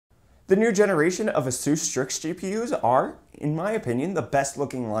The new generation of ASUS Strix GPUs are, in my opinion, the best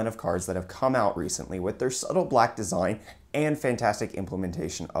looking line of cards that have come out recently with their subtle black design and fantastic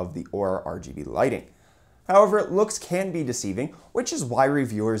implementation of the Aura RGB lighting. However, looks can be deceiving, which is why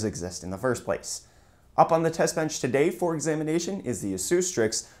reviewers exist in the first place. Up on the test bench today for examination is the ASUS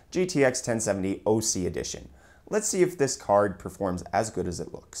Strix GTX 1070 OC edition. Let's see if this card performs as good as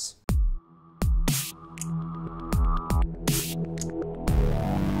it looks.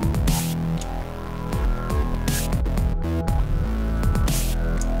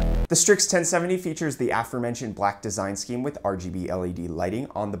 The Strix 1070 features the aforementioned black design scheme with RGB LED lighting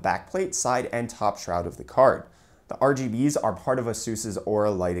on the backplate, side, and top shroud of the card. The RGBs are part of ASUS's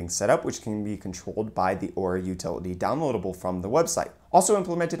Aura lighting setup, which can be controlled by the Aura utility downloadable from the website. Also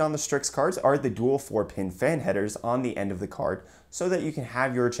implemented on the Strix cards are the dual 4-pin fan headers on the end of the card, so that you can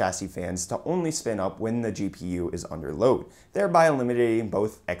have your chassis fans to only spin up when the GPU is under load, thereby eliminating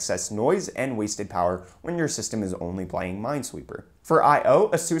both excess noise and wasted power when your system is only playing Minesweeper. For I/O,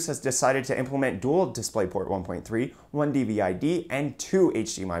 ASUS has decided to implement dual DisplayPort 1.3, 1 DVI-D, and 2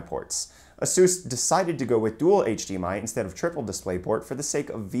 HDMI ports. ASUS decided to go with dual HDMI instead of triple DisplayPort for the sake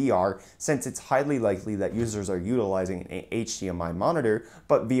of VR, since it's highly likely that users are utilizing an HDMI monitor,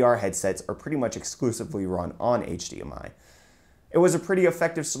 but VR headsets are pretty much exclusively run on HDMI. It was a pretty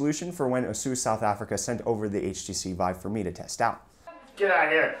effective solution for when ASUS South Africa sent over the HTC Vive for me to test out. Get out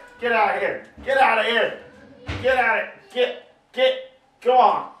of here! Get out of here! Get out of here! Get out of here! Go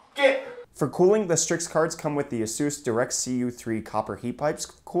on! Get! For cooling, the Strix cards come with the ASUS Direct CU3 copper heat pipes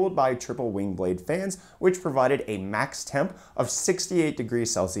cooled by triple wing blade fans, which provided a max temp of 68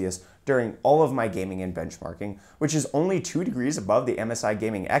 degrees Celsius during all of my gaming and benchmarking, which is only 2 degrees above the MSI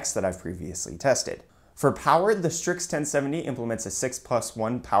Gaming X that I've previously tested. For power, the Strix 1070 implements a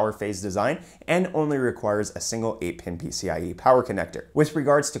 6+1 power phase design and only requires a single 8-pin PCIe power connector. With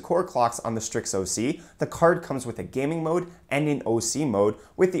regards to core clocks on the Strix OC, the card comes with a gaming mode and an OC mode,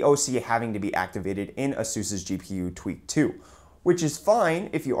 with the OC having to be activated in ASUS's GPU Tweak 2, which is fine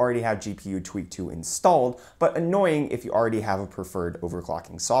if you already have GPU Tweak 2 installed, but annoying if you already have a preferred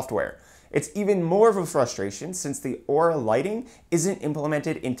overclocking software. It's even more of a frustration since the Aura lighting isn't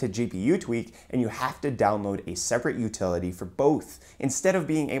implemented into GPU Tweak and you have to download a separate utility for both instead of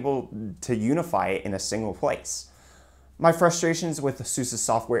being able to unify it in a single place. My frustrations with ASUS's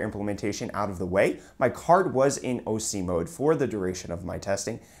software implementation out of the way, my card was in OC mode for the duration of my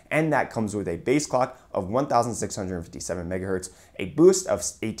testing, and that comes with a base clock of 1657 MHz, a boost of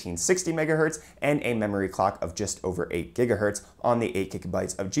 1860 MHz, and a memory clock of just over 8 GHz on the 8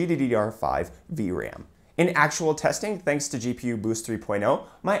 GB of GDDR5 VRAM. In actual testing, thanks to GPU Boost 3.0,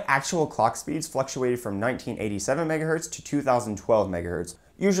 my actual clock speeds fluctuated from 1987 MHz to 2012 MHz,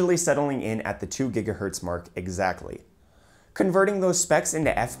 usually settling in at the 2 GHz mark exactly. Converting those specs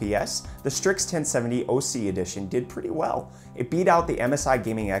into FPS, the Strix 1070 OC edition did pretty well. It beat out the MSI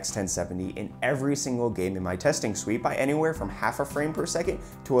Gaming X 1070 in every single game in my testing suite by anywhere from half a frame per second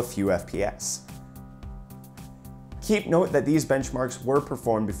to a few FPS. Keep note that these benchmarks were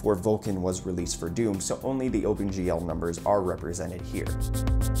performed before Vulkan was released for Doom, so only the OpenGL numbers are represented here.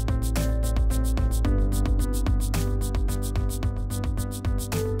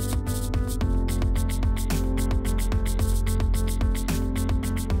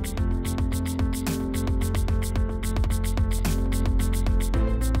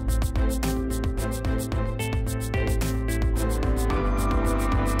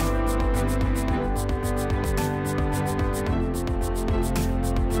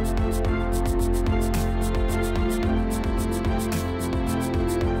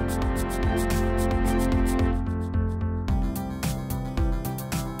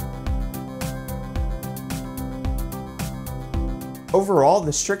 Overall,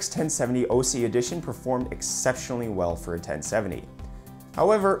 the Strix 1070 OC edition performed exceptionally well for a 1070.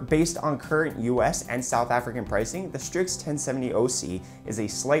 However, based on current US and South African pricing, the Strix 1070 OC is a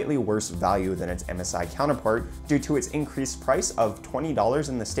slightly worse value than its MSI counterpart due to its increased price of $20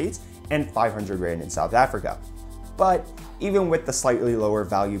 in the States and 500 Rand in South Africa. But even with the slightly lower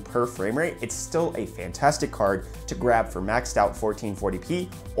value per frame rate, it's still a fantastic card to grab for maxed out 1440p,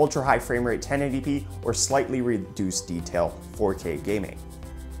 ultra high frame rate 1080p, or slightly reduced detail 4K gaming.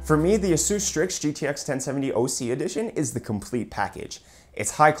 For me, the ASUS Strix GTX 1070 OC edition is the complete package.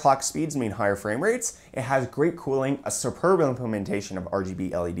 Its high clock speeds mean higher frame rates, it has great cooling, a superb implementation of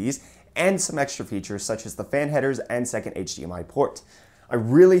RGB LEDs, and some extra features such as the fan headers and second HDMI port. I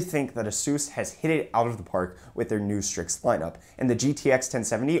really think that ASUS has hit it out of the park with their new Strix lineup, and the GTX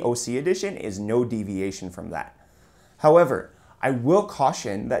 1070 OC edition is no deviation from that. However, I will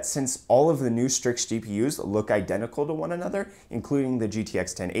caution that since all of the new Strix GPUs look identical to one another, including the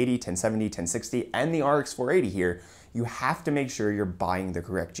GTX 1080, 1070, 1060, and the RX 480 here, you have to make sure you're buying the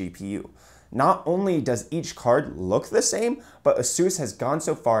correct GPU. Not only does each card look the same, but ASUS has gone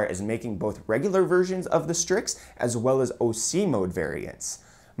so far as making both regular versions of the Strix as well as OC mode variants.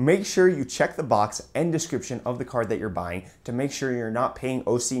 Make sure you check the box and description of the card that you're buying to make sure you're not paying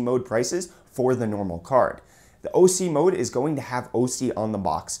OC mode prices for the normal card. The OC mode is going to have OC on the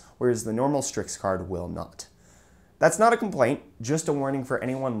box, whereas the normal Strix card will not. That's not a complaint, just a warning for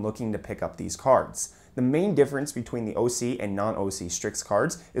anyone looking to pick up these cards. The main difference between the OC and non-OC Strix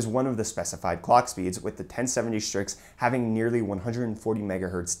cards is one of the specified clock speeds, with the 1070 Strix having nearly 140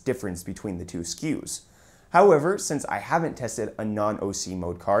 MHz difference between the two SKUs. However, since I haven't tested a non-OC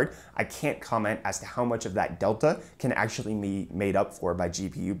mode card, I can't comment as to how much of that delta can actually be made up for by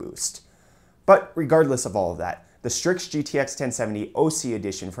GPU boost. But regardless of all of that, the Strix GTX 1070 OC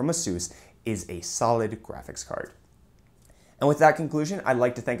edition from ASUS is a solid graphics card. And with that conclusion, I'd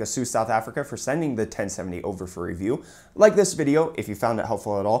like to thank ASUS South Africa for sending the 1070 over for review. Like this video if you found it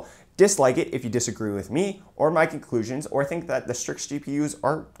helpful at all, dislike it if you disagree with me or my conclusions or think that the Strix GPUs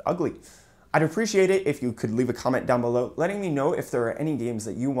are ugly. I'd appreciate it if you could leave a comment down below letting me know if there are any games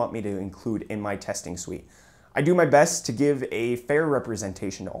that you want me to include in my testing suite. I do my best to give a fair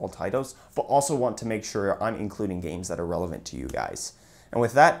representation to all titles, but also want to make sure I'm including games that are relevant to you guys. And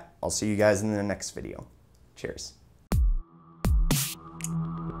with that, I'll see you guys in the next video. Cheers.